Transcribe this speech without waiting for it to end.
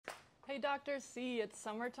Hey, Dr. C, it's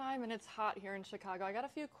summertime and it's hot here in Chicago. I got a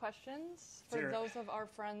few questions for Sure. those of our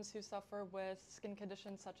friends who suffer with skin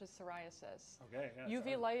conditions such as psoriasis. Okay, yeah.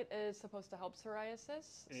 UV light is supposed to help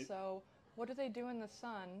psoriasis, so what do they do in the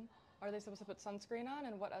sun? Are they supposed to put sunscreen on,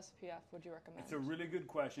 and what SPF would you recommend? It's a really good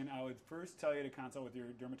question. I would first tell you to consult with your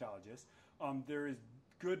dermatologist. There is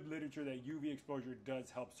good literature that UV exposure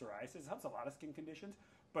does help psoriasis. It helps a lot of skin conditions,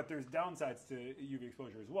 but there's downsides to UV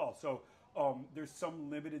exposure as well. So there's some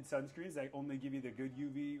limited sunscreens that only give you the good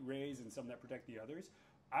UV rays and some that protect the others.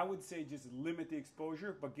 I would say just limit the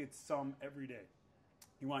exposure, but get some every day.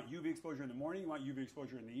 You want UV exposure in the morning, you want UV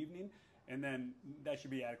exposure in the evening, and then that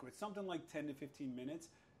should be adequate. Something like 10 to 15 minutes,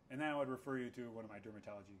 and then I would refer you to one of my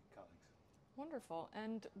dermatology colleagues. Wonderful.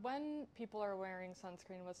 And when people are wearing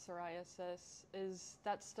sunscreen with psoriasis, is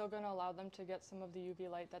that still going to allow them to get some of the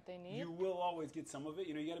UV light that they need? You will always get some of it.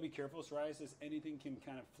 You got to be careful. Psoriasis, anything can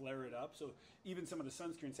kind of flare it up. So even some of the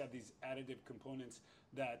sunscreens have these additive components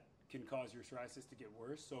that can cause your psoriasis to get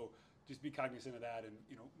worse. So just be cognizant of that, and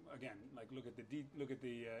again, like look at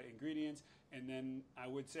the ingredients, and then I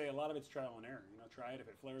would say a lot of it's trial and error. Try it. If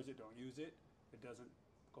it flares it, don't use it. If it doesn't,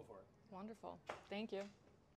 go for it. Wonderful. Thank you.